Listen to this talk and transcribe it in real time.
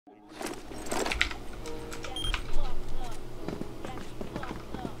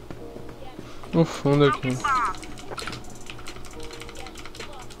No fundo aqui.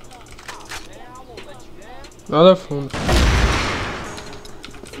 Nada fundo.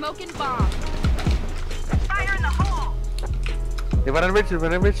 Ele vai na invertida, vai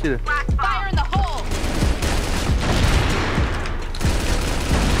na invertida.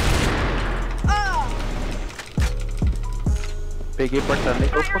 Peguei porta nem.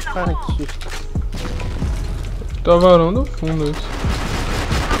 Opa, cara, que susto. Tá varanda ou fundo isso?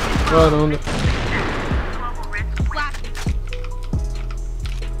 Varanda.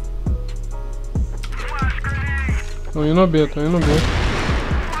 Tô indo no B, tô indo no B.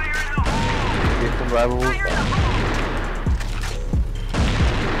 Vai, vou voltar.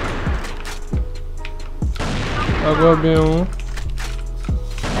 Água B1.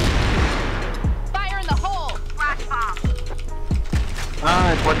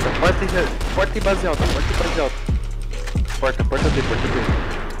 Ah, é porta e base alta, porta e base alta. Porta B, porta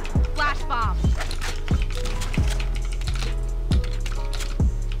B.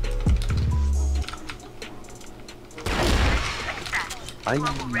 Ai.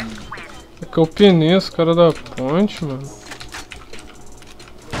 É que eu penei os caras da ponte, mano.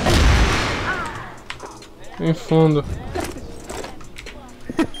 Em fundo.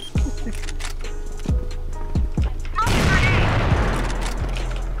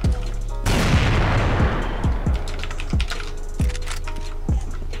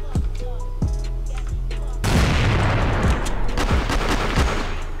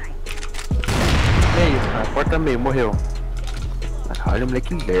 Meio, a porta meio, morreu. Caralho,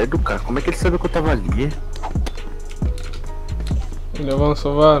 moleque lerdo, cara. Como é que ele sabia que eu tava ali? Ele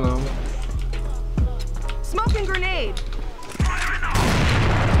avançou varanda. Smoking grenade.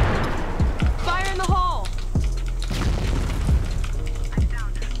 Fire in the hole.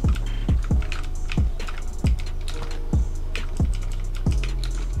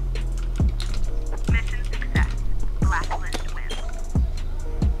 Mission success. Blacklist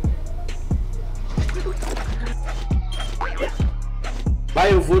win.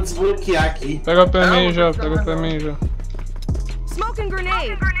 Vai, eu vou desbloquear aqui. Pega pra mim já, pega pra mim já. Smoking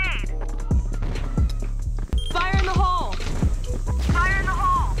grenade. Fire in the hole. Fire in the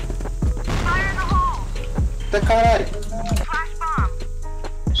hole. Fire in the hole. Até caralho. Flash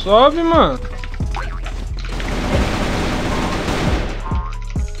bomb. Sobe, mano.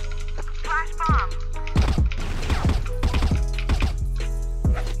 Flash bomb.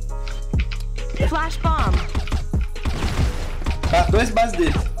 Flash bomb. Tá, dois bases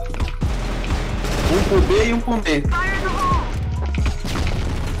dele. Um pro B e um pro B. Fire in the hole.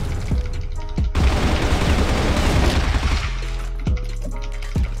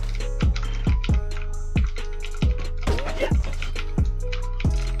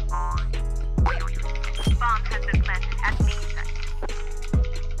 Bomb has been planted at B site.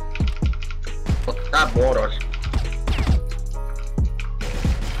 Tá bom, Rocha.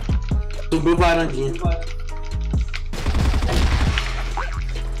 Subiu varandinha.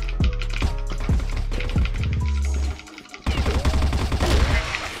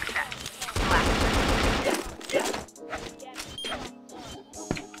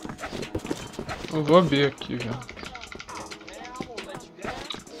 Eu vou B aqui, velho.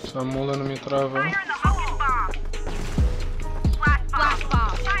 Essa mula não me trava. Flash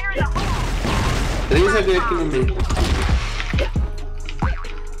bomb. Fire in the hole. 3 AV aqui no meio.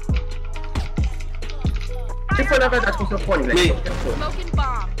 O que foi na verdade com o seu fone, velho? Meio. Smoking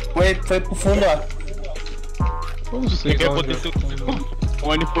bomb. Foi pro fundo lá. Eu não sei O que de onde aconteceu eu com tô. o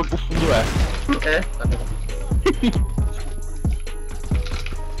fone foi pro fundo é. É, tá bom.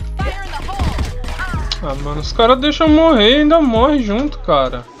 Fire in the hole. Ah, mano, os caras deixam eu morrer e ainda morre junto,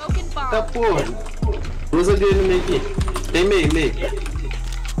 cara. Smoking bomb. Tá porra. 2 AV no meio aqui. Tem meio, meio.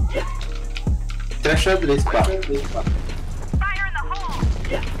 Tem a xadrez, pá. Fire in the hole.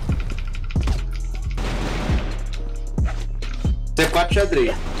 Tem 4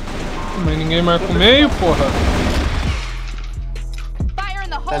 xadrez. Mas ninguém marca o meio, porra. Fire in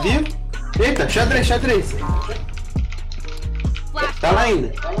the Tá hole. vivo? Eita, xadrez, xadrez. Flash Tá lá ainda.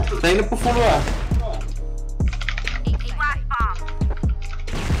 Tá indo pro fundo lá. Flash bomb.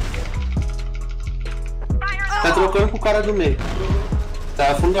 Tá trocando com o cara do meio.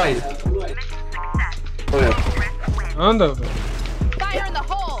 Tá fundo ainda. Foi eu. Anda, velho. Fire in the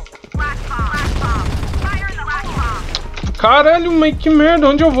hole. Flash bomb. Flash bomb. Fire in the flash bomb. Caralho, mas que merda.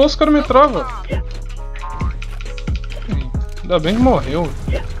 Onde eu vou, os caras me travam. Ainda bem que morreu.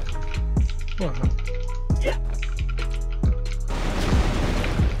 Porra.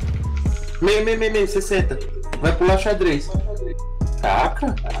 Meio, 60. Vai pular xadrez.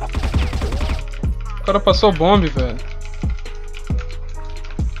 Caraca. O cara passou bombe, velho.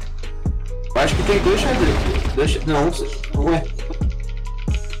 Acho que tem dois xadrez. Não, ué.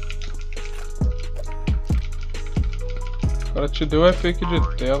 O cara te deu fake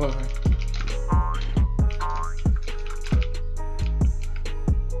de tela, velho.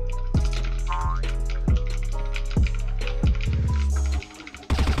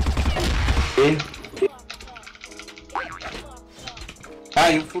 Ah,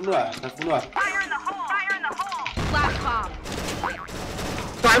 e o fundo A, tá fundo A. Flash bomb.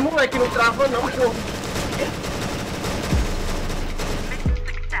 Vai, moleque, não trava não, pô.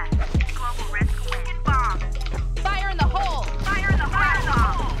 Fire in the hole. Fire in the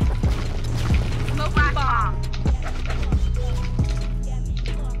hole. Smoking bomb.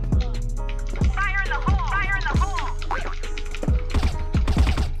 Fire in the hole. Fire in the hole.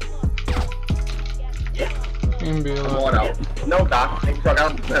 Em B lá. Moral. Não dá, tem que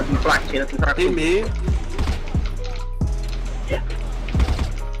jogar em platina, tem que jogar Tem com... meio.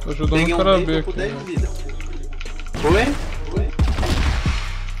 Tô ajudando Peguei o cara meio, B tô com aqui. 10 Né? vida. Oi?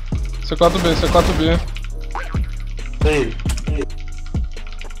 C4B, C4B. Aí.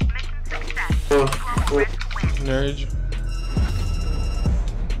 Nerd.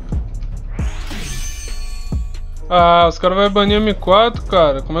 Ah, os caras vão banir M4,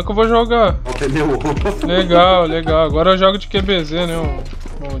 cara. Como é que eu vou jogar? Ó, perdeu o ovo. Legal, legal. Agora eu jogo de QBZ, né, ô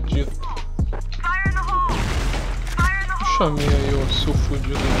maldito. Eu chamei aí, ô seu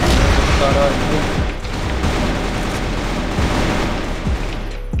fudido. Caralho.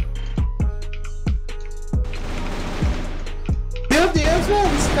 Meu Deus,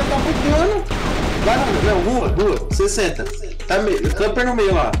 velho, esse cara tá bugando. Vai não, rua, 60. Tá meio, camper no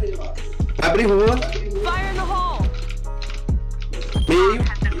meio lá. Abre rua, Fire in the hole. meio,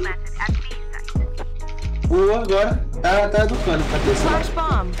 rua agora. Tá educando pra descer lá. Flash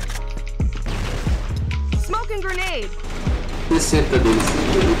bomb. Smoking grenade. 60 deles.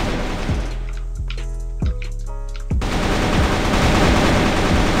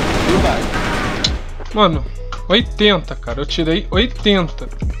 E vai. Mano, 80, cara. Eu tirei 80.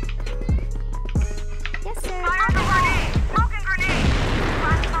 Yes, sir. Fire in the grenade. Smoking grenade.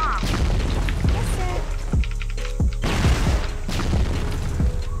 Flash bomb. Yes, sir.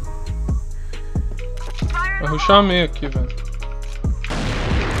 Fire in Eu the chamei aqui, velho.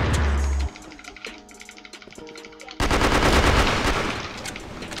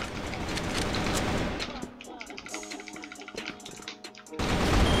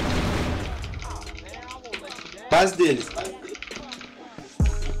 Base deles.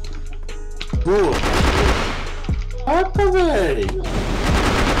 Boa. Opa, véi.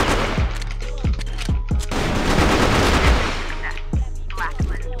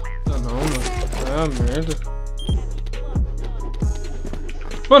 Ah, não, mano. Ah, merda.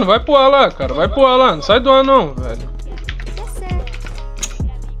 Mano, vai pro A lá, cara. Vai pro A lá. Não sai do A, não, velho. Yes, sir.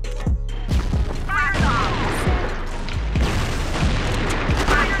 Fire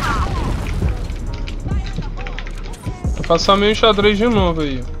Vou passar meio xadrez de novo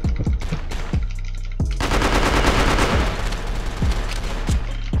aí.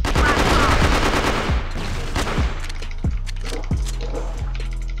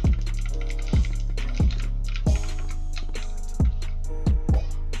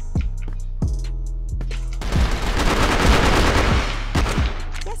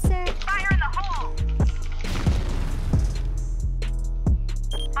 Yes, sir. Fire in the hole.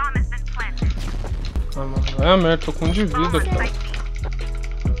 Bomb has been planted. Ah, mano. Vai a merda. Tô com um de vida, cara.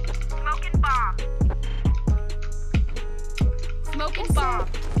 Smoking bomb. Smoking bomb.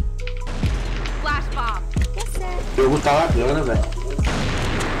 Flash bomb. Yes, sir. O jogo tá lagando, velho.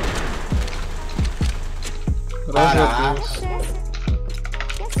 Graças a Caraca. Deus.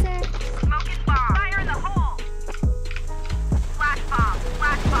 Yes, sir. Smoking bomb. Fire in the hole. Flash bomb.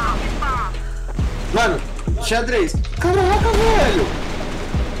 Flash bomb. Bomb. Mano, xadrez. Caraca, velho.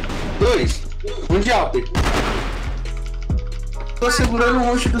 2. Mundial, Pedro. Tô segurando o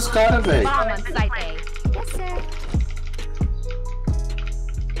rosto dos caras, velho. Bomb on site A. Yes, sir.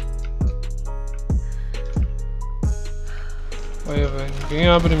 Olha, velho. Ninguém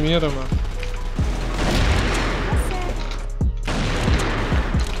abre mira, mano.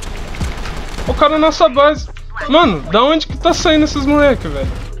 O cara nessa base. Mano, da onde que tá saindo esses moleque, velho?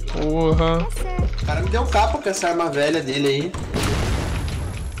 Porra. O cara me deu capa com essa arma velha dele aí.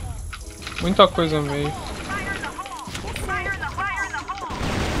 Muita coisa meio.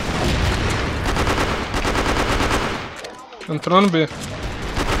 Entrou no B.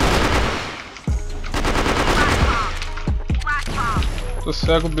 Tô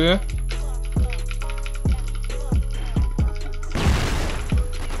cego B.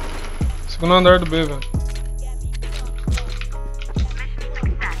 Segundo andar do B, velho.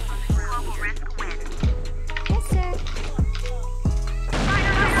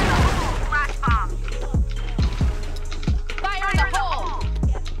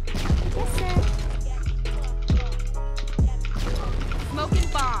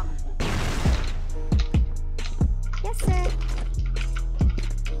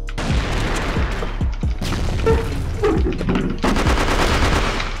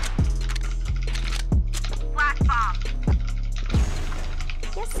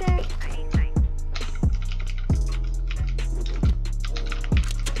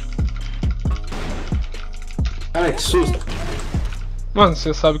 susto. Mano,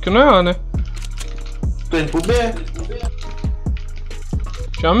 você sabe que não é A, né? Tô indo pro B.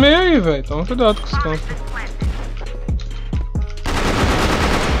 Chamei aí, velho. Toma cuidado com os campos.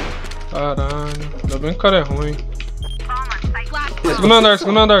 Caralho. Ainda bem que o cara é ruim. Segundo andar,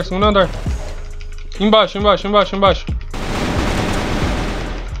 segundo andar, segundo andar. Embaixo, embaixo, embaixo, embaixo.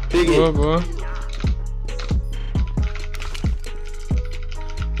 Peguei. Boa, boa.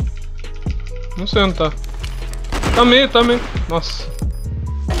 Não sei onde tá. Tá meio, tá meio. Nossa.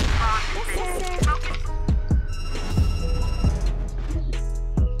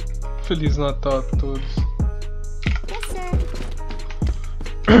 Feliz Natal a todos.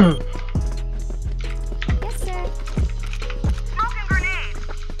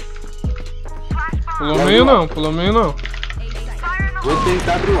 Pulou meio não, pulou meio não. Vou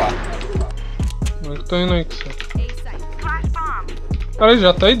tentar abrir o ar. Como é que tô indo aí com você? Cara, ele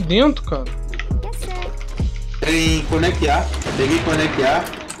já tá aí dentro, cara. Tem Connect A. Peguei Connect A.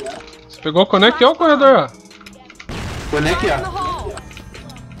 Você pegou o Connect ou o corredor A? Connect A.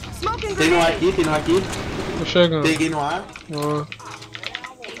 Tem no A aqui, tem no A aqui. Tô chegando. Peguei no A. Boa.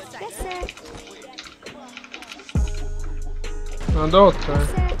 Nada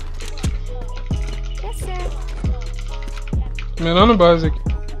outra. Mirando base aqui.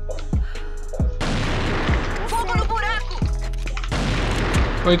 Fogo no buraco!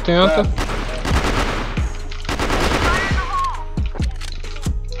 80.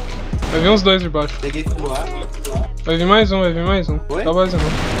 Vai vir uns dois de baixo. Peguei no A. Vai vir mais um, vai vir mais um. Oi? Tá base não.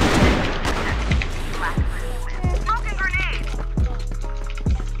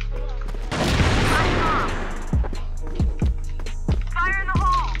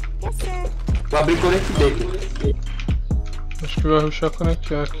 Vou abrir Connect B aqui. Acho que vai rushar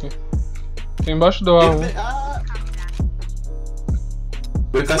conectar aqui. Tem embaixo do A1. Ah.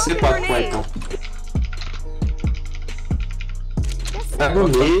 Vou KC4 com então. Tá no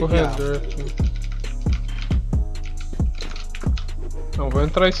meio. Corredor aqui. Não, vou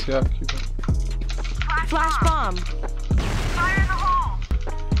entrar esse A aqui. Velho. Flash bomb! Fire in the hole!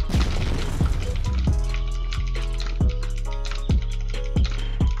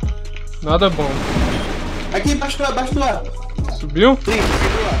 Nada bom. Aqui embaixo do ar. Subiu? Sim,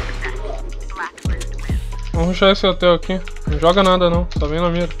 subiu lá. Vamos rushar esse hotel aqui. Não joga nada não, só vem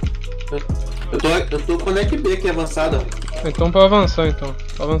na mira. Eu tô com Connect B aqui avançada. Então pra avançar então.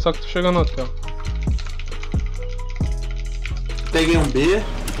 Pra avançar que tu chega no hotel. Peguei um B.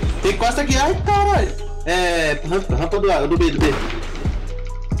 Tem costa aqui. Ai, caralho. É. Rampa do A, do B, do B.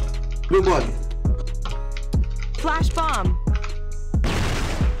 Meu bode. Flash bomb!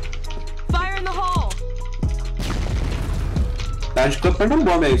 Fire in the hole! Tá de campo não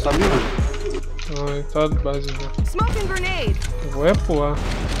bomba aí, só viu? Ai, tá de base já. Smoking grenade! Eu vou é pro A.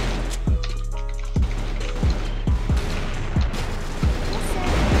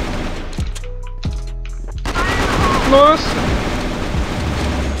 Nossa!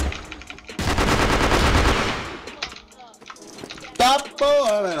 Tá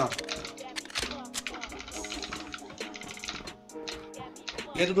porra, velho.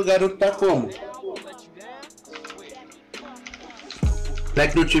 Dentro do garoto tá como? O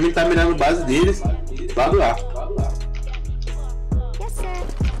moleque do time tá mirando base deles. Lá do A. Bomb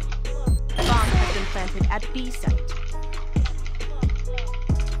has been planted at B site.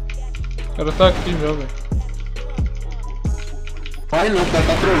 O cara tá aqui já, velho. Vai não, o cara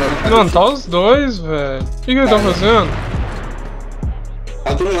tá trolando. Não, tá os dois, velho. O que ele tá fazendo?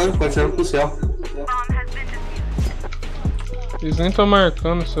 Tá trolando, pode ser pro céu. Eles nem tão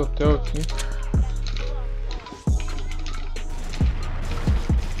marcando esse hotel aqui.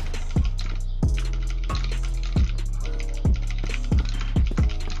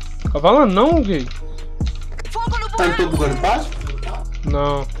 Cavala não, gay. Fogo no Tá em buraco! todo lugar de baixo?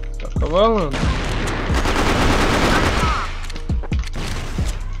 Não, tá cavalando.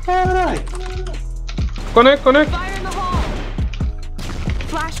 Caralho. Conecta, conecta. Fire in the hole!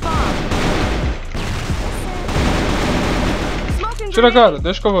 Flash bomb! Smoking Tira a grenade! cara,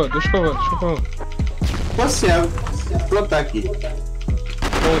 deixa que eu vou, deixa que eu vou, deixa que eu vou. Tô cego. Pronto, tá aqui.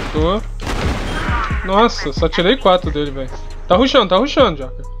 Voltou. Nossa, só tirei 4 dele, velho. Tá rushando já.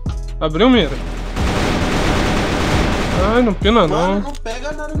 Abriu mira. Ai, não pina Mano, não. não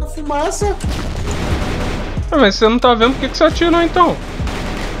pega nada na fumaça. Ah, mas você não tá vendo por que você atirou então?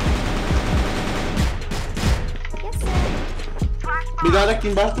 Cuidado aqui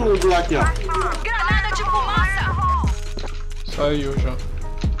embaixo do aqui, ó. Granada de fumaça! Saiu já.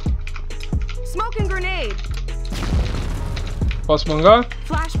 Smoking grenade! Posso mangar?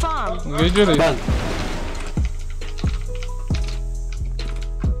 Flash bomb! Manguei direito. Mano,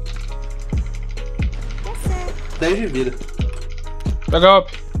 10 de vida. Pega op.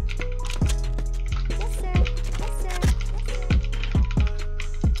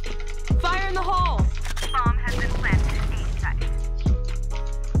 Fire in the hole. Bomb has been planted in 8 seconds.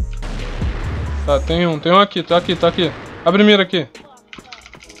 Tá, tem um aqui, tá aqui. Abre mira aqui.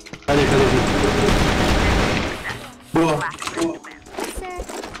 Cadê? Boa.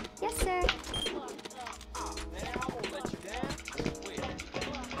 Yes, sir.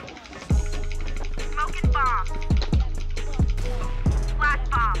 Smoking bomb. Flash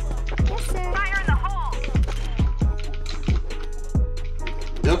bomb. Yes, sir. Fire in the hole.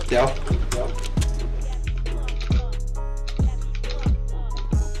 Deu tel.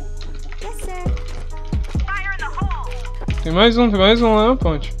 Yes, sir. Fire in the hole. Tem mais um lá na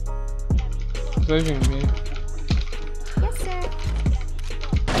ponte. Vai vir meio. Yes, sir.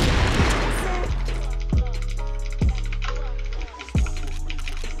 Yes, sir.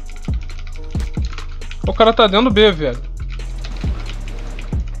 O cara tá dentro do B, velho.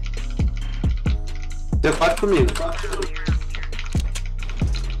 Deu 4 comigo.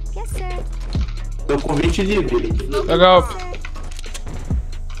 Yes, sir. Tô com 20 de vida. Pega op. Yes,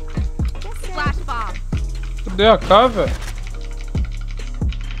 sir. Flash bomb. Cadê a K, velho?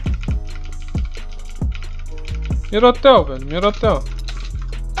 Mirotel, velho. Mirotel.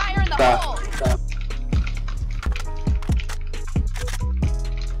 Fire in the Tá. hole.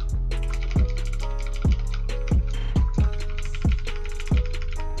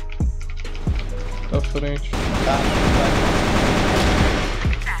 Tá à frente.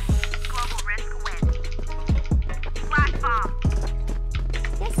 Global risk win. Flash bomb.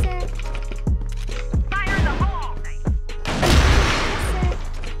 Yes, sir. Fire in the hole. Yes, sir.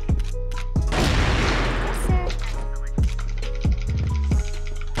 Yes, sir.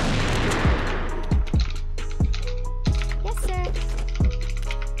 Yes, sir.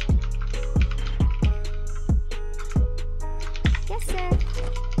 Yes, sir.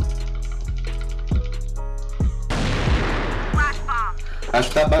 Flash bomb. Acho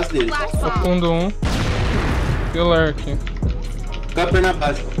que tá a base dele. Flash bomb. Fundo um. Pilar aqui. Camper na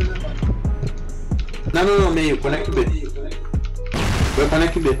base. Não, meio. Conect B. Foi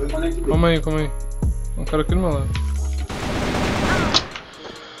conect B. Calma aí. Um cara aqui do meu lado.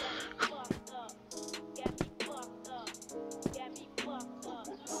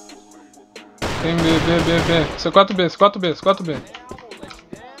 Tem B. C4B.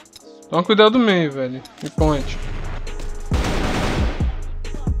 Toma cuidado do meio, velho. E ponte.